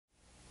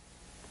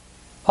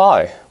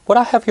Hi, what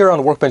I have here on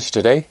the workbench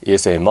today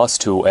is a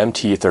Mustool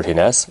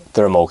MT13S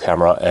thermal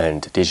camera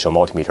and digital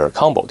multimeter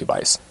combo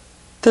device.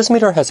 This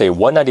meter has a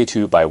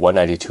 192 by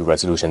 192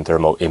 resolution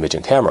thermal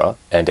imaging camera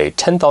and a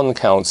 10,000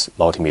 counts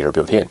multimeter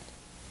built in.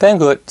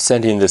 Banggood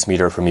sent in this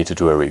meter for me to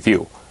do a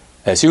review.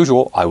 As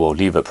usual, I will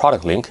leave a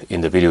product link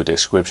in the video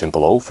description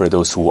below for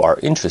those who are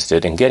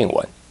interested in getting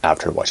one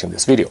after watching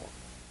this video.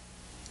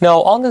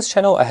 Now, on this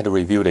channel, I had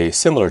reviewed a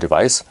similar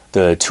device,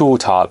 the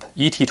Tooltop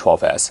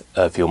ET12S,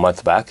 a few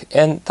months back,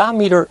 and that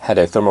meter had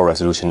a thermal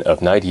resolution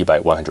of 90 by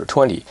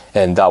 120,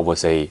 and that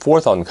was a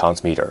 4,000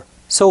 counts meter.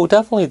 So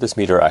definitely this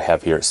meter I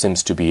have here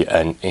seems to be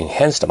an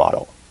enhanced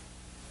model.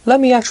 Let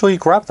me actually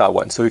grab that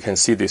one so you can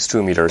see these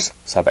two meters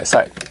side by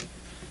side.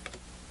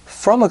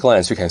 From a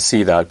glance, you can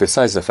see that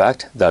besides the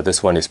fact that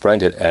this one is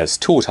branded as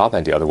Tooltop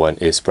and the other one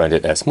is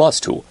branded as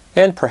Mustool,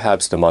 and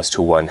perhaps the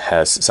Mustool one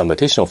has some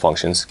additional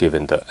functions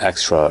given the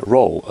extra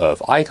row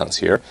of icons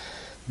here,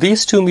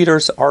 these two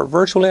meters are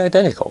virtually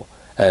identical,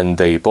 and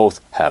they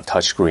both have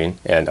touchscreen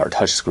and are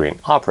touchscreen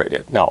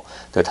operated. Now,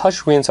 the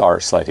touchscreens are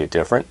slightly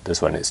different.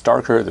 This one is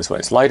darker, this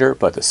one is lighter,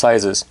 but the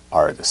sizes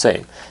are the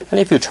same.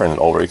 And if you turn it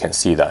over, you can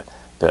see that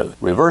the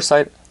reverse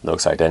side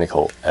looks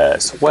identical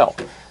as well.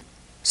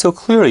 So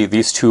clearly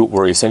these two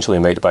were essentially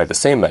made by the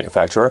same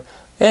manufacturer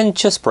and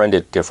just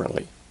branded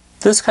differently.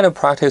 This kind of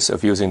practice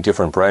of using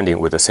different branding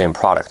with the same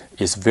product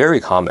is very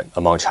common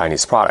among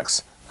Chinese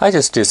products. I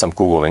just did some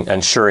Googling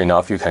and sure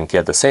enough you can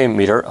get the same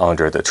meter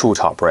under the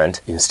Tooltop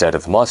brand instead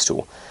of the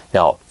Mustool.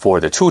 Now for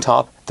the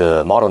Tooltop,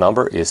 the model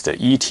number is the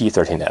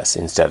ET13S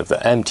instead of the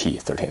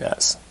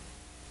MT13S.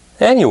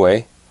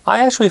 Anyway,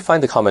 I actually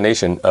find the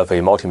combination of a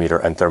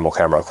multimeter and thermal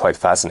camera quite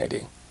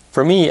fascinating.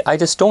 For me, I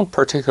just don't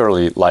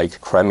particularly like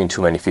cramming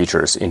too many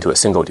features into a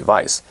single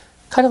device,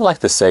 kind of like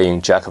the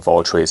saying jack of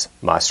all trades,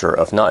 master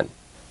of none.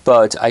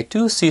 But I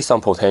do see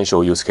some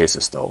potential use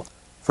cases though.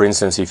 For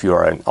instance, if you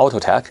are an auto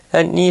tech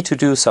and need to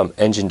do some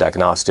engine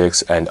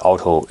diagnostics and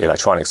auto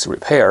electronics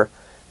repair,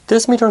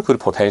 this meter could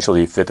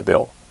potentially fit the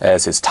bill,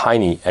 as it's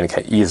tiny and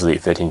can easily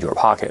fit into your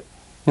pocket.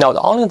 Now, the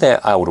only thing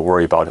I would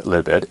worry about a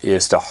little bit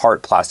is the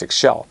hard plastic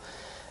shell,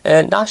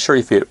 and not sure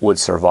if it would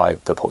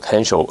survive the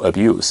potential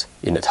abuse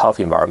in a tough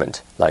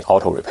environment like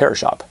auto repair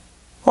shop.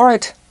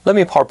 Alright, let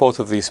me power both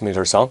of these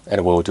meters on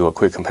and we'll do a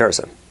quick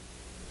comparison.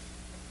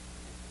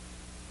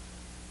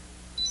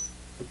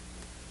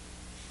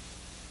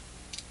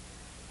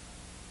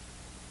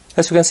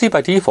 As you can see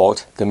by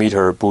default, the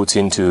meter boots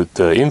into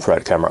the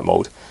infrared camera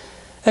mode,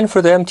 and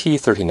for the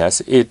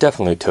MT13S, it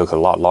definitely took a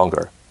lot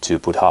longer to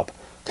boot up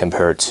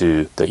compared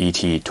to the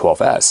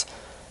ET12S.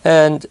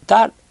 And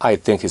that, I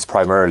think, is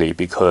primarily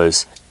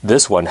because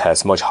this one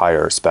has much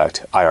higher spec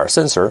IR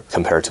sensor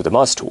compared to the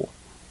Mustool.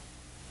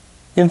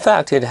 In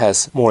fact, it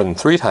has more than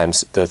 3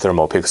 times the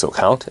thermal pixel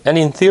count, and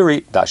in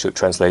theory, that should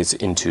translate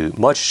into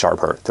much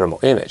sharper thermal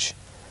image.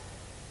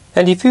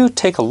 And if you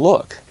take a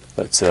look,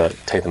 let's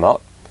take them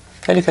out,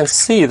 and you can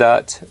see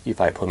that if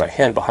I put my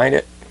hand behind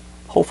it,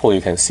 hopefully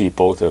you can see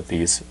both of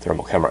these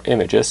thermal camera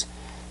images,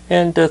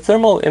 and the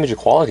thermal image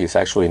quality is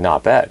actually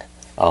not bad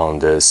on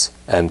this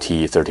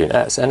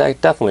MT13S, and I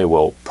definitely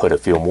will put a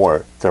few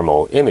more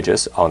thermal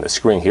images on the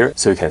screen here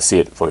so you can see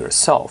it for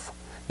yourself.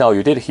 Now,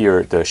 you did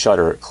hear the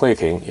shutter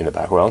clicking in the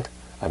background.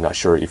 I'm not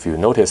sure if you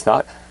noticed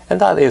that,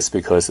 and that is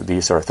because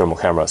these are thermal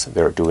cameras.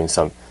 They're doing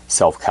some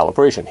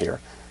self-calibration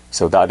here,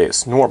 so that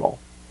is normal.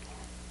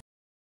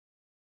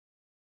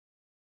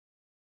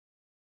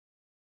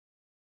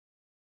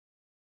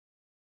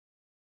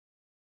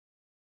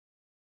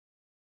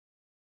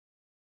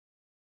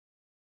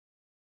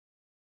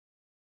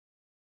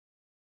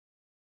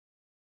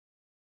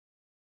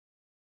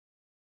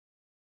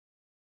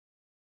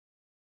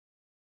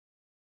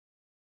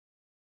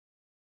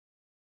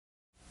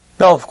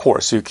 Now, of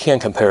course, you can't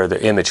compare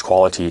the image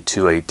quality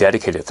to a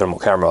dedicated thermal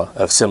camera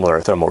of similar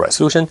thermal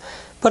resolution,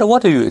 but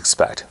what do you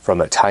expect from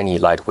a tiny,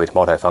 lightweight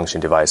multifunction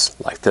device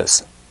like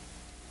this?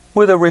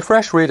 With a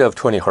refresh rate of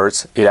 20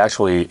 Hz, it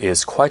actually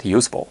is quite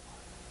usable.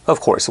 Of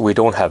course, we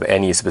don't have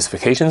any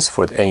specifications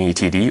for the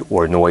NETD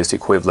or noise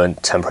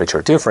equivalent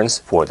temperature difference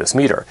for this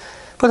meter,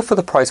 but for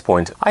the price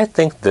point, I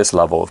think this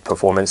level of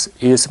performance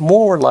is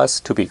more or less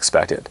to be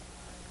expected.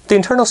 The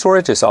internal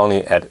storage is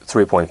only at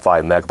 3.5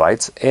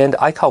 megabytes, and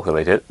I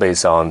calculated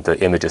based on the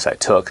images I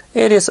took,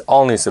 it is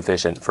only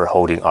sufficient for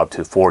holding up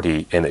to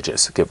 40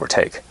 images, give or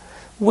take,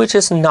 which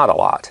is not a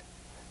lot.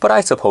 But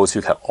I suppose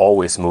you can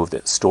always move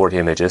the stored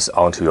images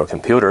onto your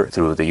computer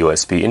through the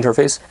USB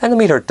interface, and the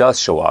meter does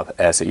show up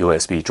as a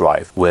USB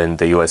drive when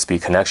the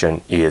USB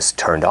connection is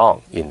turned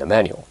on in the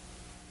manual.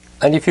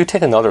 And if you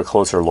take another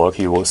closer look,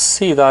 you will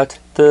see that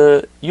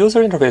the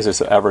user interface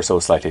is ever so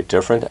slightly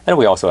different, and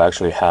we also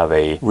actually have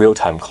a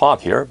real-time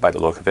clock here by the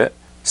look of it.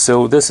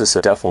 So this is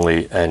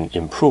definitely an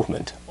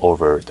improvement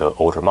over the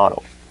older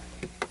model.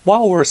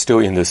 While we're still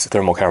in this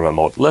thermal camera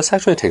mode, let's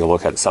actually take a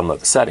look at some of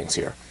the settings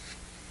here.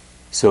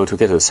 So to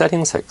get to the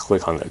settings, I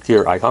click on the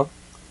gear icon,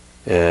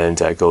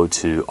 and I go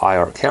to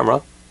IR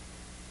camera.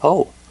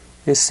 Oh,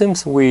 it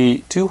seems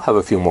we do have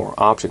a few more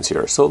options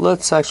here. So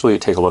let's actually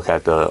take a look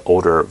at the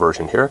older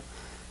version here.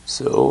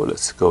 So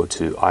let's go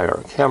to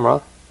IR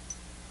camera.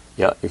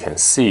 Yeah, you can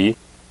see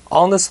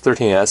on this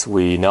 13S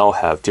we now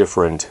have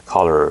different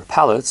color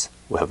palettes.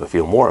 We have a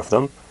few more of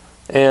them.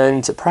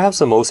 And perhaps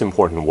the most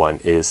important one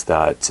is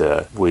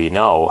that we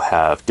now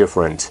have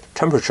different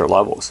temperature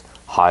levels,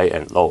 high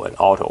and low and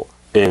auto.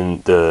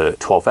 In the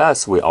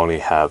 12S, we only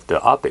have the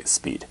update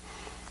speed.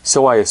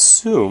 So I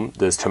assume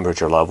this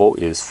temperature level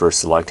is for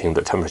selecting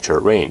the temperature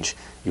range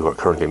you are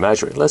currently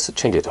measuring. Let's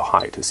change it to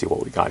high to see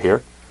what we got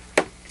here.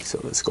 So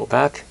let's go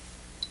back.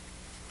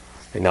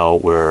 And now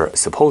we're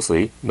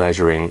supposedly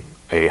measuring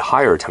a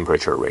higher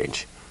temperature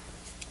range.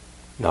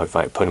 Now if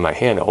I put my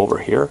hand over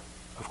here,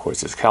 of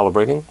course it's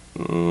calibrating.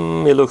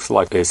 It looks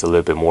like it's a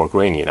little bit more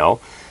grainy now.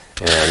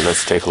 And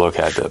let's take a look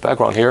at the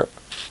background here.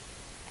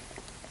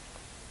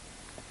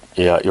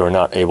 Yeah, you're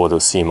not able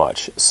to see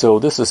much. So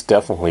this is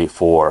definitely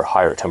for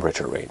higher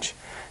temperature range.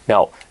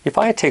 Now, if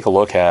I take a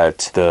look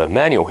at the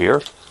manual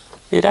here,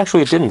 it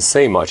actually didn't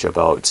say much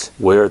about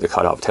where the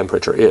cutoff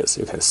temperature is.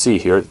 You can see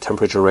here the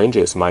temperature range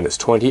is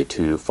 -20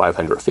 to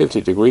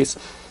 550 degrees,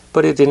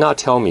 but it did not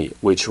tell me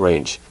which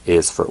range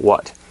is for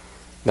what.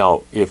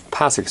 Now, if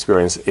past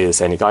experience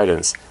is any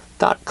guidance,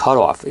 that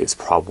cutoff is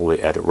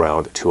probably at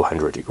around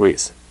 200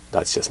 degrees.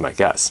 That's just my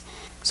guess.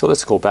 So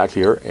let's go back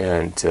here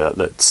and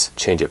let's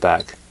change it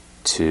back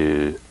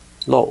to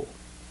low.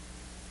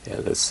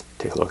 And let's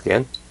take a look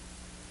again.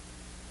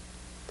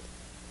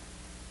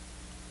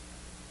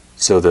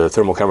 So the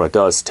thermal camera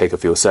does take a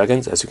few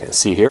seconds, as you can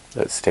see here.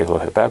 Let's take a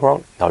look at the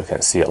background. Now you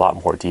can see a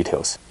lot more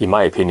details. In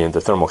my opinion, the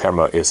thermal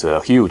camera is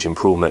a huge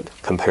improvement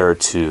compared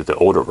to the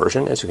older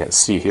version. As you can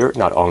see here,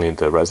 not only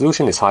the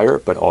resolution is higher,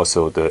 but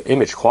also the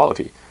image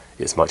quality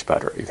is much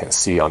better. You can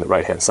see on the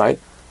right-hand side,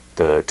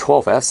 the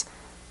 12S,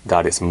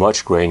 that is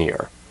much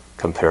grainier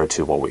compared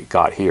to what we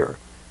got here.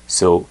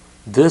 So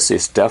this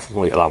is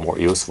definitely a lot more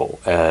useful,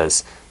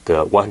 as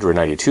the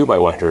 192 by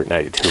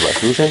 192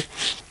 resolution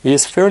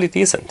is fairly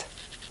decent.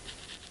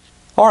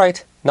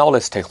 Alright, now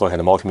let's take a look at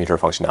the multimeter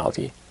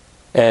functionality.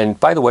 And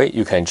by the way,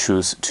 you can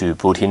choose to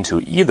boot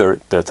into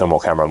either the thermal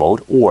camera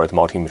mode or the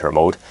multimeter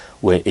mode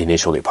when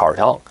initially powered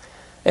on.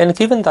 And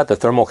given that the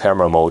thermal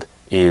camera mode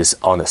is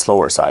on the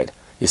slower side,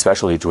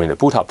 especially during the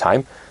boot up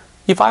time,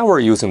 if I were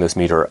using this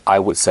meter, I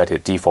would set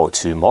it default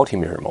to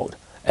multimeter mode,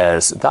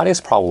 as that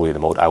is probably the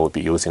mode I would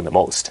be using the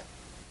most.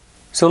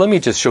 So let me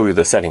just show you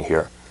the setting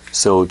here.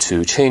 So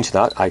to change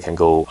that, I can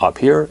go up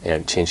here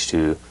and change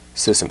to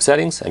system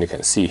settings, and you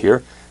can see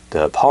here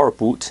the power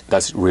boot,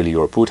 that's really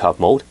your boot up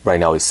mode. Right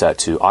now it's set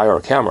to IR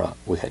camera.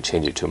 We can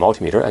change it to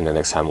multimeter, and the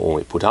next time when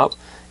we boot up,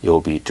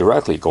 you'll be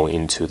directly going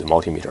into the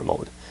multimeter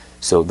mode.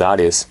 So that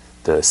is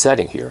the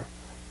setting here.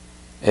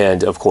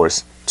 And of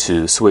course,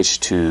 to switch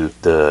to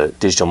the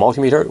digital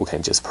multimeter, we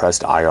can just press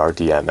the IR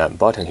DMM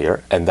button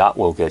here, and that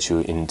will get you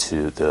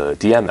into the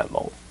DMM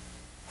mode.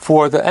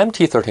 For the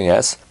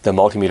MT13S, the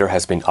multimeter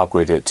has been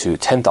upgraded to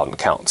 10,000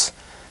 counts.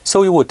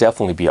 So it will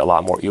definitely be a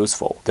lot more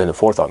useful than the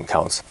 4,000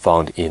 counts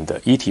found in the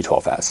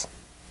ET12S.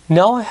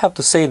 Now I have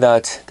to say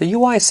that the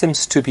UI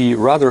seems to be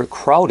rather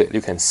crowded.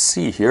 You can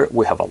see here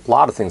we have a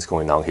lot of things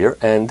going on here,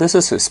 and this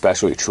is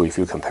especially true if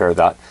you compare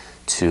that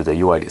to the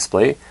UI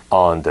display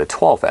on the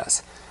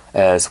 12S,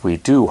 as we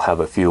do have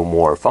a few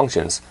more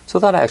functions. So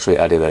that actually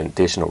added an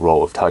additional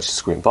row of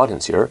touchscreen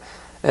buttons here,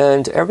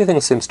 and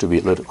everything seems to be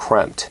a little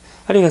cramped.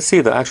 And you can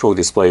see the actual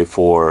display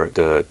for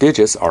the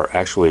digits are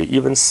actually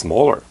even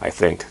smaller, I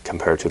think,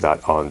 compared to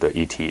that on the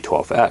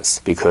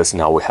ET12S, because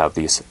now we have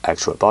these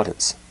extra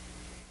buttons.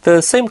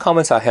 The same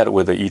comments I had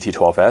with the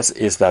ET12S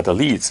is that the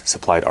leads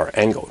supplied are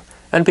angled,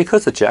 and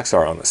because the jacks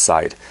are on the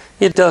side,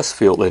 it does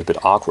feel a little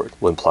bit awkward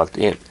when plugged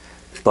in.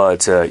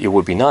 But it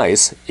would be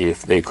nice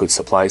if they could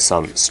supply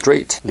some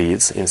straight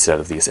leads instead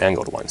of these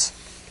angled ones.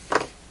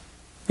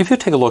 If you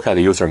take a look at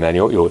the user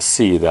manual, you'll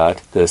see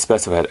that the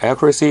specified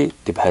accuracy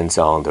depends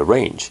on the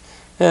range,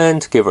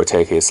 and give or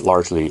take is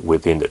largely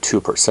within the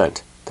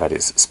 2% that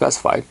is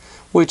specified,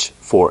 which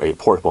for a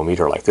portable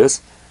meter like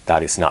this,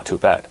 that is not too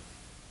bad.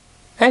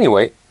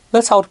 Anyway,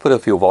 let's output a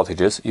few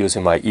voltages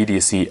using my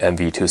EDC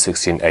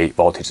MV216A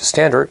voltage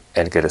standard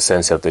and get a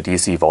sense of the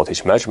DC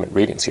voltage measurement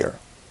readings here.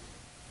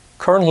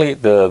 Currently,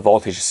 the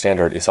voltage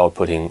standard is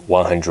outputting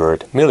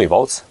 100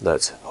 millivolts.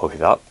 Let's hook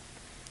it up.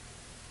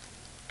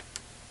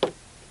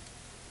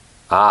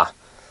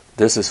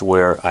 This is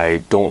where I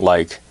don't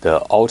like the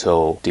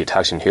auto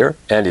detection here,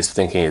 and it's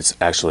thinking it's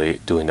actually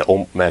doing the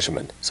ohm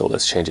measurement. So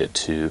let's change it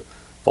to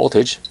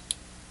voltage.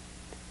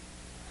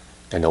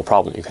 And no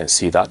problem, you can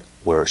see that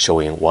we're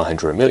showing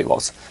 100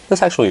 millivolts.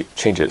 Let's actually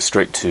change it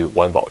straight to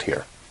 1 volt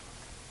here.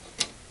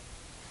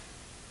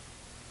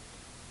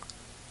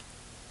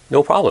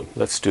 No problem,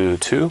 let's do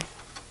 2,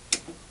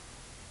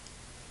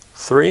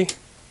 3.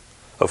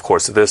 Of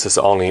course, this is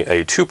only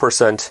a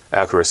 2%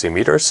 accuracy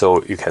meter,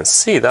 so you can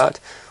see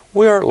that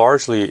we are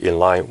largely in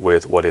line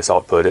with what is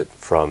outputted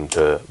from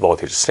the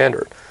voltage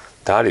standard.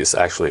 That is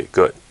actually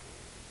good.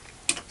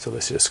 So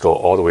let's just go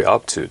all the way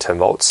up to 10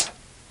 volts.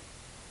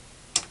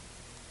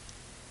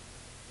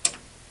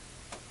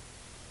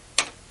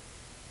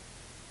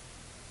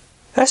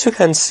 As you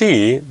can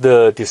see,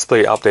 the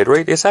display update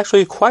rate is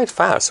actually quite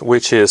fast,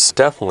 which is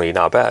definitely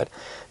not bad.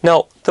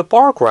 Now, the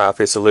bar graph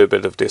is a little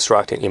bit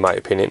distracting in my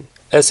opinion,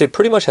 as it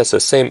pretty much has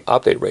the same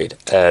update rate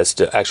as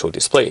the actual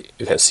display.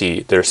 You can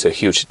see there's a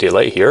huge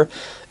delay here,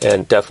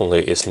 and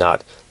definitely it's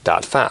not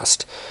that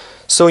fast.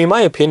 So in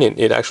my opinion,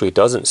 it actually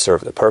doesn't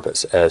serve the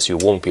purpose, as you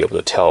won't be able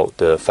to tell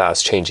the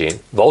fast changing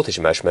voltage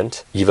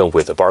measurement even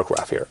with the bar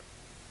graph here.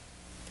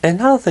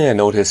 Another thing I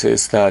noticed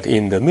is that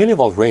in the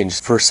millivolt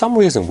range, for some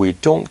reason we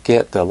don't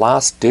get the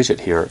last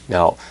digit here.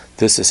 Now,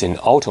 this is in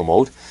auto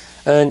mode,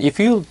 and if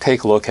you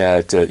take a look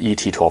at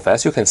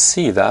ET12S, you can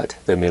see that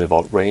the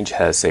millivolt range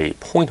has a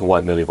 0.1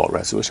 millivolt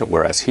resolution,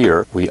 whereas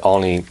here we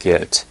only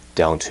get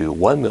down to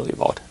 1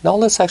 millivolt. Now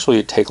let's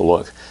actually take a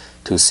look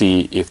to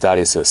see if that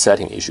is a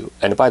setting issue.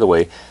 And by the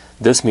way,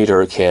 this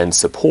meter can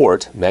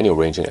support manual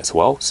ranging as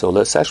well. So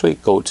let's actually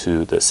go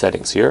to the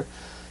settings here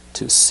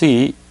to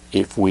see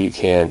if we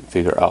can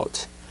figure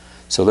out.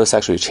 So let's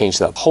actually change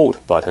that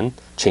hold button,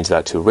 change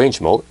that to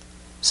range mode.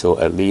 So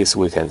at least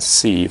we can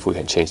see if we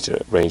can change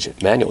the range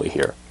manually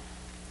here.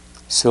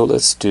 So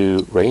let's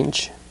do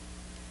range.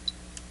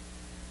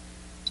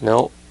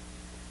 No.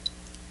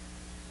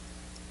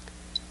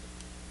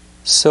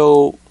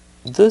 So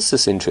this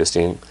is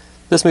interesting.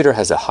 This meter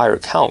has a higher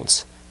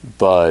count,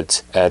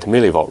 but at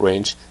millivolt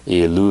range,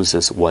 it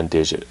loses 1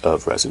 digit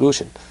of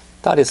resolution.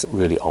 That is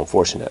really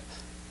unfortunate.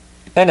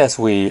 And as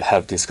we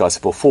have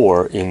discussed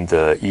before in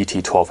the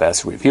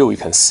ET12S review, you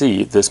can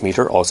see this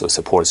meter also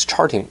supports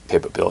charting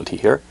capability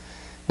here.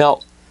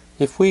 Now,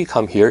 if we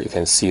come here, you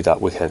can see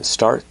that we can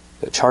start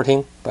the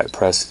charting by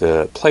press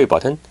the play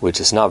button, which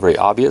is not very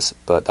obvious,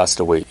 but that's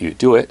the way you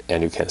do it.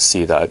 And you can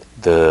see that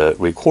the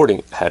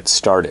recording had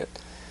started.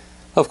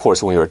 Of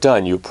course, when you're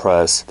done, you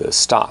press the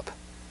stop.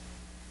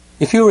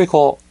 If you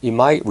recall, in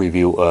my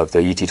review of the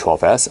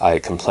ET12S, I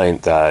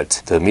complained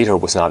that the meter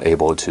was not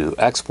able to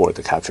export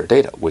the capture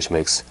data, which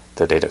makes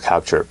the data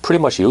capture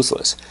pretty much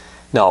useless.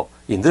 Now,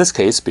 in this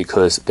case,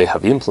 because they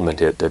have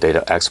implemented the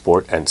data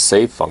export and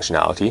save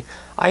functionality,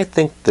 I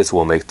think this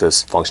will make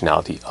this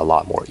functionality a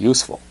lot more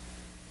useful.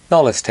 Now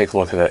let's take a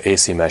look at the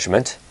AC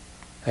measurement.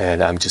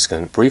 And I'm just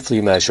going to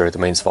briefly measure the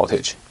mains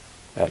voltage.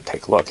 And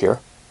take a look here.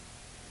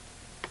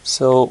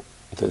 So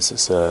this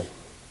is a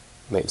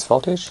mains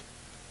voltage.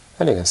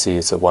 And you can see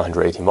it's at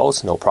 118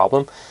 volts, no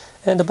problem.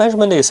 And the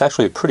measurement is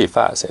actually pretty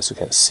fast, as you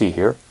can see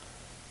here.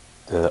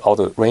 The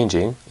auto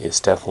ranging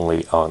is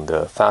definitely on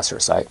the faster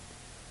side.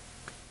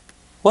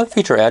 One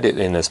feature added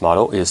in this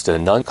model is the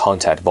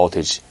non-contact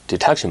voltage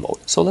detection mode.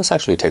 So let's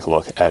actually take a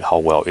look at how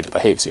well it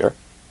behaves here.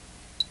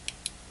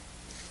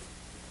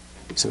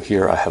 So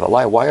here I have a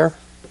live wire,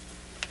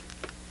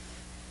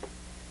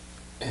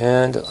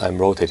 and I'm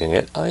rotating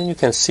it, and you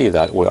can see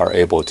that we are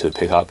able to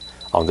pick up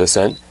on this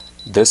end.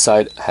 This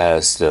side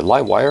has the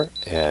live wire,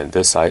 and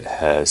this side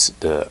has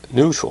the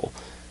neutral.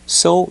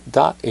 So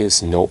that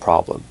is no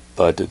problem,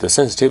 but the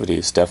sensitivity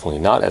is definitely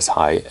not as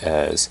high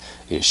as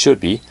it should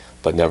be.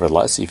 But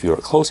nevertheless, if you are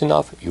close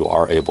enough, you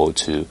are able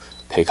to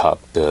pick up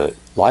the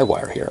live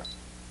wire here.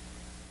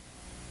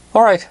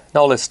 Alright,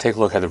 now let's take a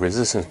look at the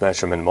resistance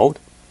measurement mode.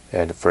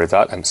 And for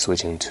that, I'm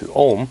switching to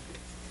ohm.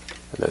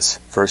 Let's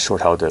first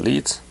short out the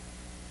leads.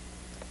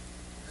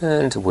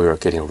 And we're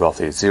getting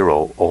roughly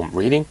 0 ohm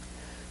reading.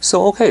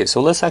 So okay,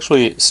 so let's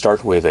actually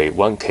start with a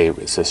 1K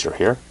resistor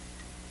here.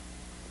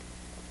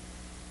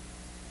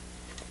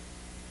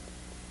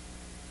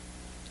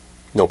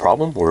 No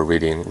problem, we're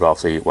reading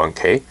roughly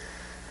 1K.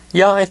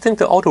 Yeah, I think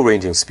the auto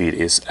ranging speed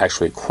is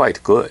actually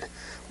quite good,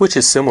 which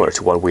is similar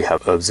to what we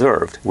have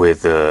observed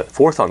with the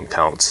 4th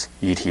counts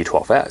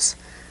ET12S.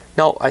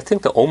 Now, I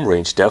think the ohm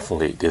range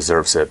definitely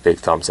deserves a big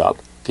thumbs up,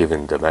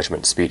 given the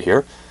measurement speed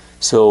here.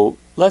 So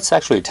let's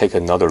actually take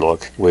another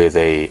look with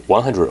a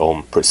 100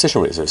 ohm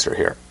precision resistor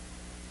here.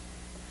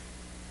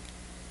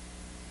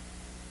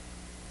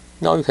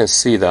 Now you can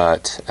see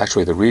that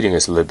actually the reading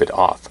is a little bit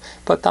off,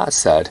 but that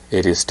said,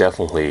 it is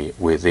definitely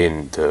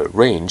within the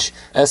range,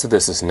 as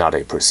this is not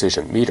a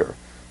precision meter,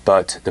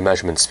 but the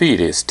measurement speed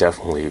is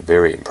definitely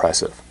very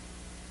impressive.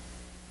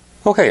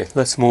 Okay,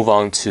 let's move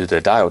on to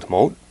the diode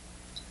mode.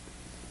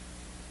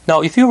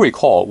 Now, if you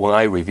recall, when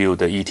I reviewed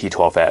the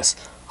ET12S,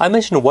 I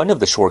mentioned one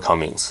of the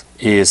shortcomings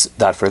is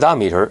that for that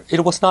meter,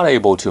 it was not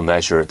able to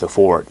measure the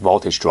forward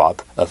voltage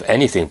drop of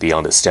anything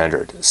beyond the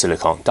standard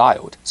silicon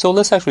diode. So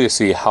let's actually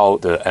see how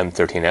the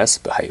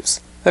M13S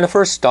behaves. And the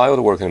first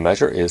diode we're going to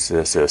measure is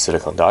this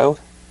silicon diode.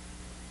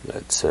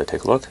 Let's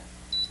take a look.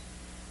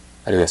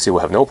 And you can see we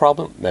have no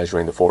problem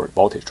measuring the forward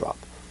voltage drop.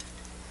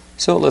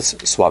 So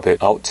let's swap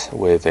it out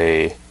with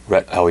a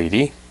red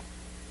LED.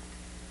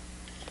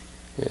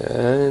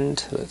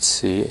 And let's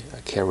see,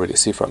 I can't really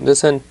see from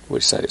this end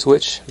which side is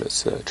which.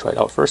 Let's try it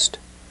out first.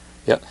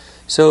 Yeah,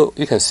 so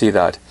you can see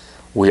that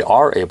we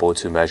are able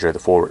to measure the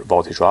forward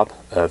voltage drop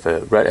of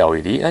a red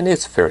LED, and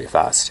it's very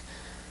fast.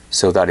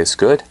 So that is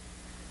good.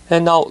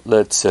 And now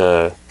let's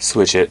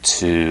switch it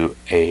to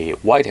a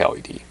white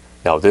LED.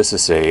 Now this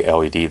is a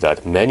LED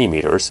that many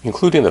meters,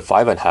 including the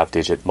 5.5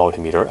 digit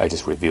multimeter I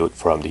just reviewed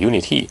from the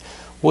Unity,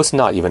 was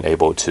not even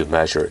able to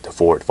measure the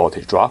forward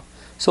voltage drop.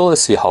 So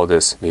let's see how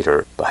this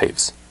meter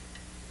behaves.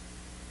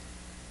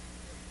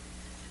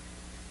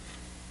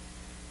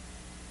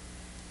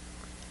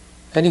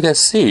 And you can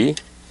see,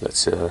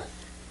 let's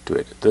do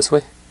it this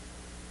way.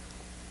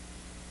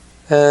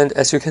 And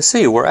as you can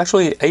see, we're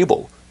actually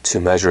able to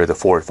measure the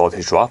forward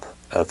voltage drop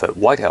of a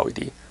white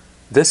LED.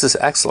 This is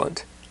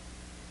excellent.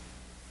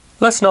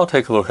 Let's now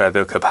take a look at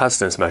the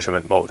capacitance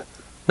measurement mode.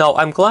 Now,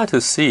 I'm glad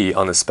to see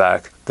on the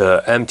spec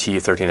the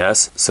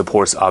MT13S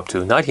supports up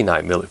to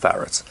 99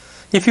 millifarads.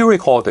 If you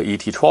recall, the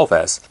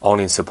ET12S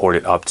only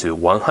supported up to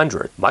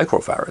 100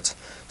 microfarads.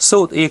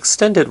 So the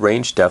extended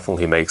range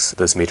definitely makes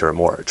this meter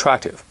more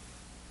attractive.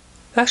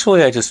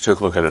 Actually, I just took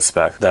a look at the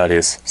spec that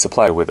is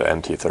supplied with the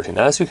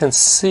MT13S. You can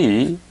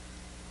see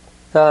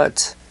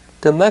that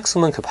the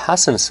maximum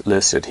capacitance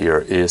listed here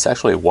is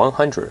actually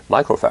 100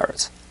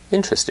 microfarads.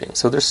 Interesting.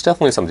 So there's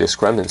definitely some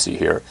discrepancy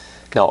here.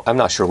 Now, I'm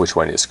not sure which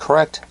one is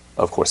correct.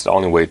 Of course, the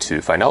only way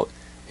to find out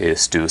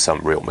is do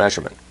some real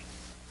measurement.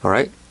 All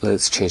right,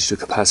 let's change to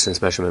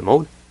capacitance measurement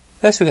mode.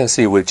 As you can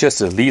see, with just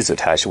the leads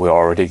attached, we're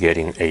already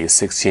getting a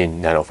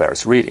 16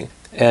 nanofarads reading.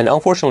 And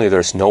unfortunately,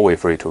 there's no way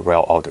for you to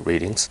rail out the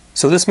readings.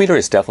 So this meter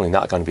is definitely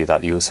not going to be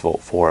that useful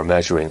for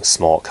measuring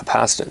small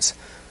capacitance.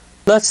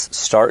 Let's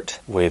start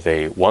with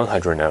a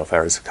 100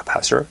 nanofarads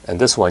capacitor. And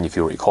this one, if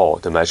you recall,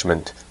 the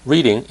measurement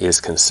reading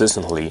is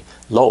consistently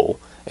low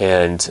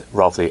and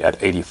roughly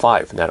at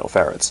 85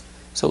 nanofarads.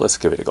 So let's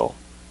give it a go.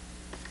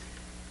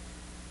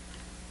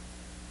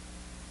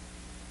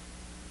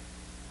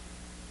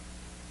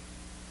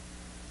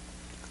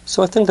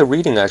 So I think the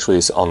reading actually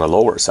is on the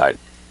lower side.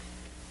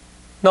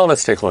 Now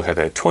let's take a look at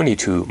the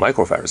 22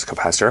 microfarads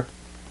capacitor.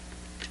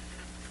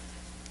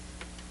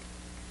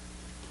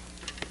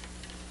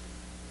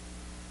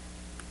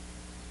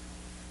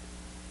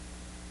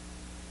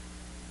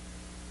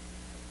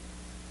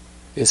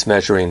 It's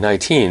measuring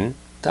 19.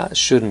 That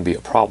shouldn't be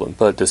a problem,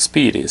 but the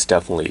speed is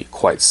definitely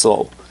quite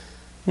slow.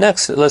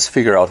 Next, let's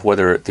figure out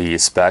whether the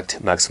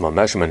spec maximum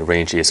measurement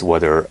range is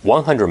whether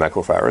 100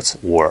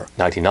 microfarads or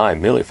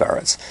 99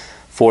 millifarads.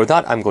 For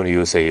that, I'm going to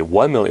use a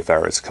 1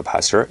 millifarads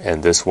capacitor,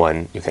 and this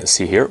one you can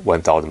see here,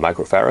 1000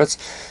 microfarads.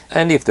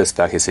 And if the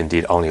spec is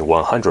indeed only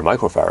 100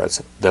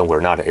 microfarads, then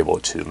we're not able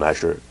to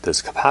measure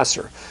this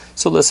capacitor.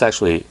 So let's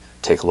actually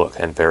take a look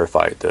and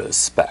verify the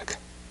spec.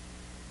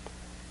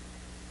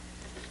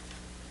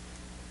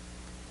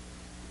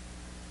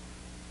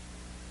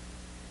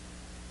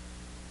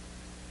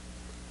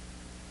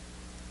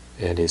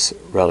 And it's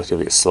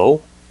relatively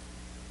slow.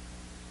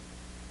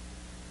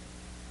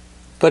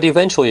 But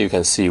eventually you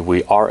can see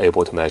we are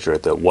able to measure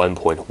the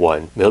 1.1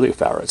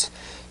 millifarads.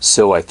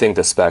 So I think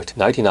the spec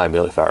 99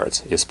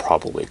 millifarads is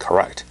probably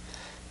correct.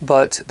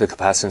 But the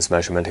capacitance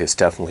measurement is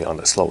definitely on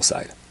the slow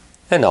side.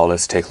 And now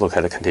let's take a look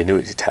at the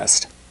continuity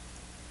test.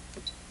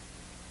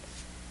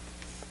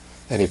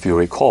 And if you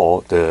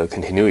recall, the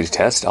continuity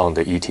test on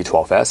the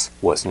ET12S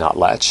was not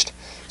latched.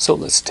 So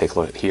let's take a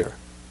look at here.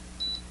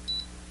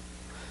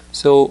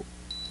 So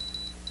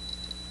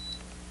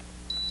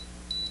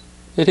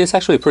it is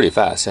actually pretty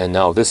fast, and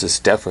now this is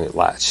definitely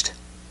latched.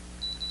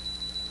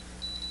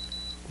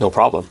 No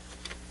problem.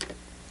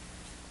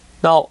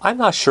 Now, I'm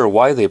not sure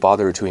why they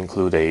bothered to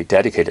include a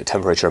dedicated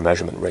temperature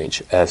measurement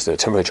range, as the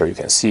temperature you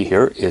can see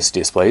here is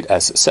displayed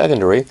as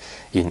secondary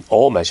in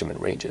all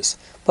measurement ranges.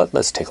 But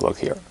let's take a look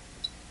here.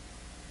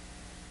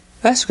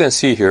 As you can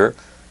see here,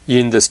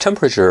 in this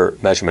temperature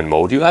measurement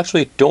mode, you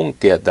actually don't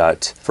get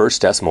that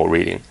first decimal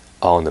reading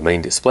on the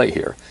main display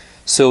here.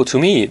 So to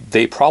me,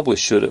 they probably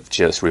should have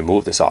just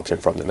removed this option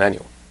from the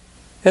manual.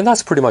 And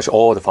that's pretty much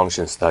all the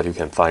functions that you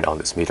can find on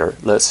this meter.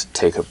 Let's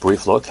take a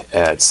brief look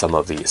at some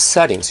of the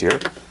settings here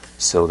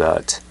so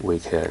that we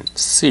can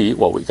see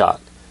what we got.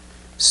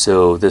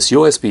 So this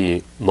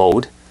USB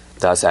mode,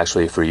 that's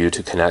actually for you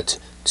to connect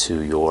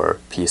to your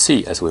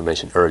PC, as we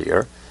mentioned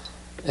earlier.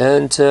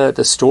 And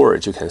the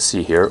storage, you can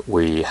see here,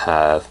 we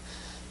have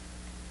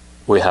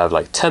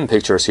like 10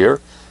 pictures here.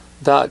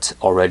 That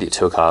already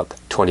took up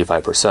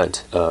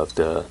 25% of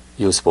the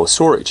usable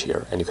storage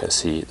here, and you can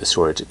see the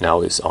storage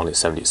now is only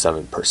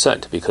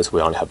 77% because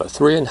we only have a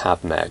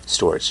 3.5 meg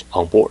storage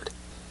on board.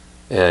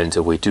 And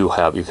we do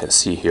have, you can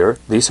see here,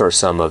 these are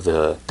some of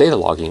the data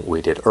logging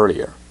we did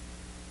earlier.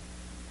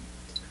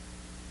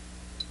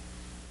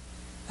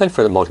 And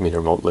for the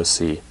multimeter mode, let's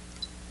see.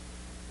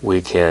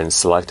 We can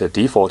select a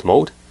default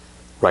mode.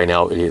 Right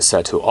now it is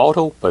set to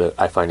auto, but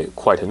I find it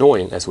quite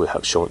annoying as we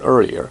have shown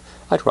earlier.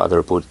 I'd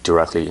rather put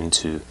directly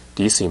into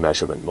DC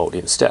measurement mode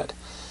instead.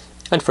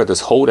 And for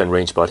this hold and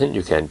range button,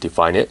 you can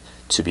define it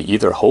to be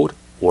either hold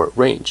or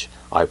range.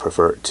 I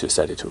prefer to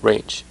set it to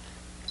range.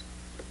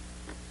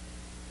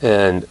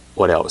 And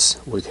what else?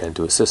 We can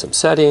do a system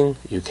setting.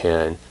 You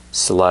can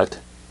select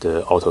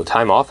the auto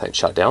time off and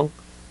shut down.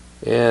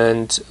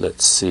 And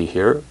let's see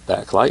here,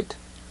 backlight.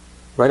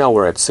 Right now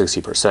we're at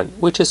 60%,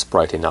 which is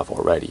bright enough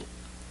already.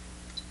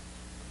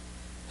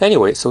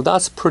 Anyway, so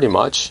that's pretty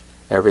much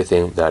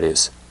everything that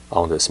is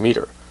on this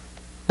meter.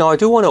 Now I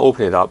do want to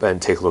open it up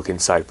and take a look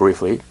inside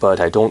briefly, but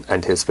I don't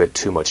anticipate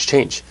too much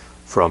change.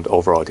 from the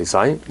overall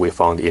design we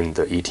found in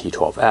the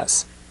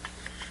ET12S.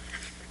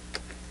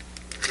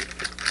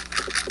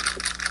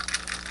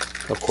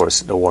 Of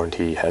course, the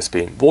warranty has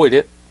been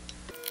voided.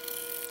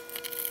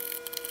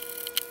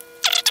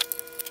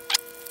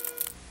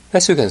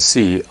 As you can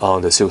see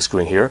on the silk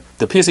screen here,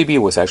 the PCB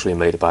was actually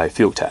made by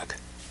Fieldtech.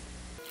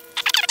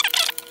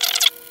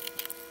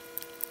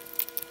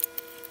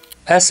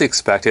 As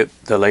expected,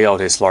 the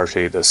layout is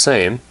largely the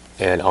same,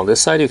 and on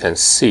this side you can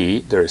see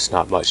there's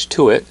not much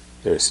to it.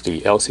 There's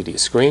the LCD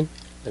screen.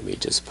 Let me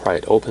just pry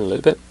it open a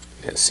little bit.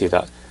 You can see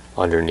that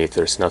underneath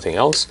there's nothing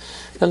else.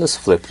 And let's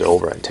flip it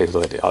over and take a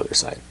look at the other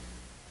side.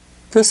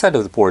 This side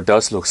of the board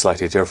does look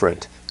slightly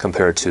different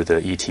compared to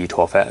the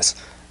ET12S,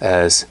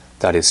 as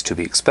that is to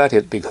be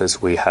expected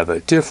because we have a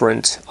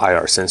different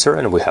IR sensor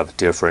and we have a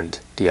different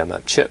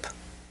DMM chip.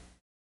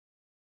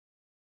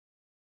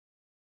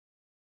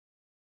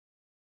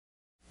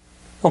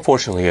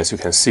 Unfortunately, as you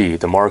can see,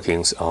 the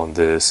markings on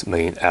this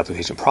main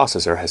application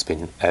processor has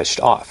been etched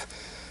off.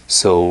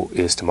 So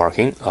is the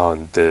marking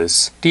on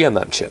this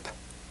DMM chip.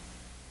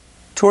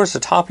 Towards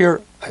the top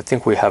here, I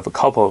think we have a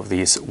couple of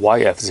these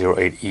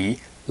YF08E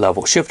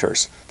level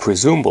shifters.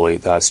 Presumably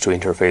that's to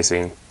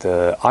interfacing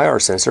the IR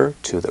sensor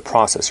to the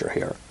processor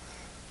here.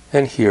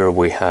 And here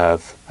we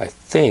have, I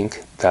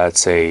think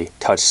that's a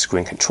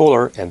touchscreen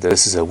controller, and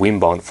this is a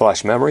WIN-bound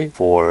flash memory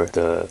for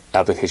the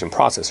application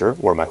processor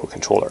or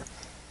microcontroller.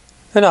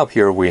 And up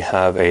here we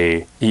have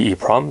a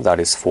EEPROM that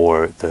is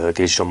for the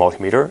digital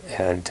multimeter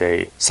and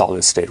a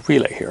solid-state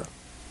relay here.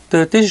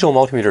 The digital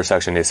multimeter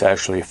section is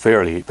actually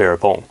fairly bare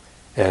bone,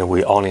 and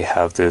we only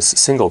have this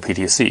single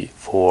PTC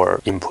for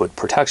input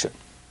protection.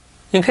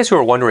 In case you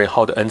are wondering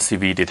how the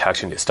NCV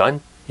detection is done,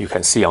 you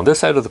can see on this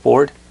side of the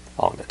board,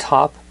 on the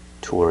top,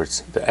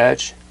 towards the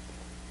edge,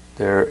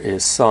 there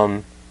is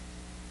some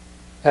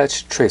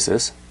edge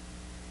traces.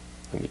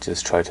 Let me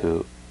just try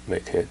to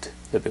make it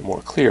a bit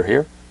more clear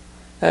here.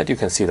 And you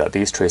can see that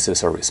these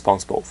traces are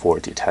responsible for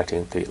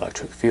detecting the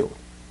electric field.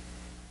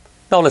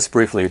 Now let's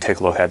briefly take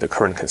a look at the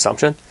current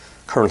consumption.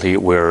 Currently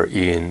we're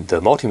in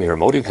the multimeter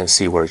mode. You can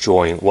see we're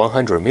drawing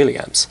 100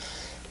 milliamps.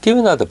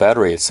 Given that the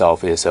battery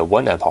itself is a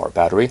 1 amp hour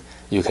battery,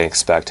 you can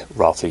expect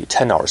roughly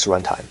 10 hours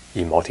runtime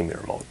in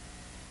multimeter mode.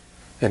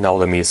 And now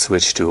let me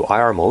switch to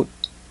IR mode.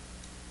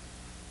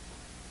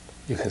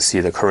 You can see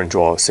the current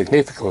draw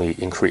significantly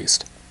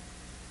increased.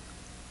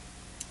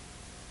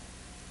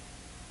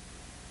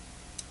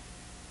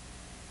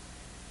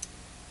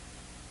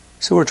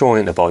 So we're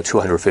drawing about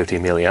 250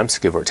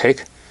 milliamps, give or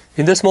take.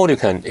 In this mode, you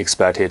can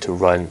expect it to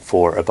run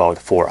for about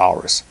 4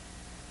 hours.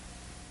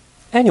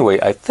 Anyway,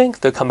 I think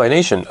the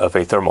combination of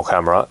a thermal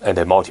camera and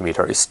a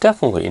multimeter is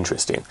definitely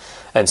interesting,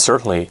 and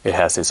certainly it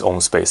has its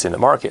own space in the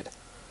market.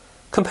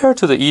 Compared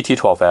to the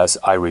ET12S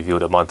I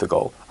reviewed a month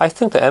ago, I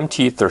think the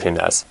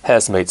MT13S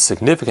has made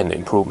significant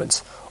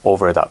improvements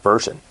over that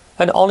version,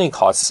 and only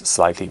costs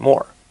slightly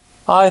more.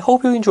 I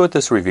hope you enjoyed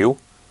this review.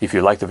 If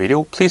you liked the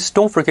video, please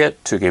don't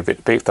forget to give it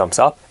a big thumbs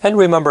up, and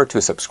remember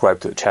to subscribe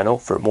to the channel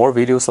for more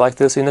videos like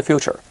this in the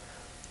future.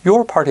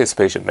 Your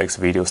participation makes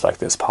videos like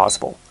this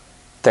possible.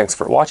 Thanks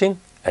for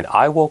watching, and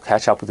I will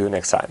catch up with you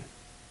next time.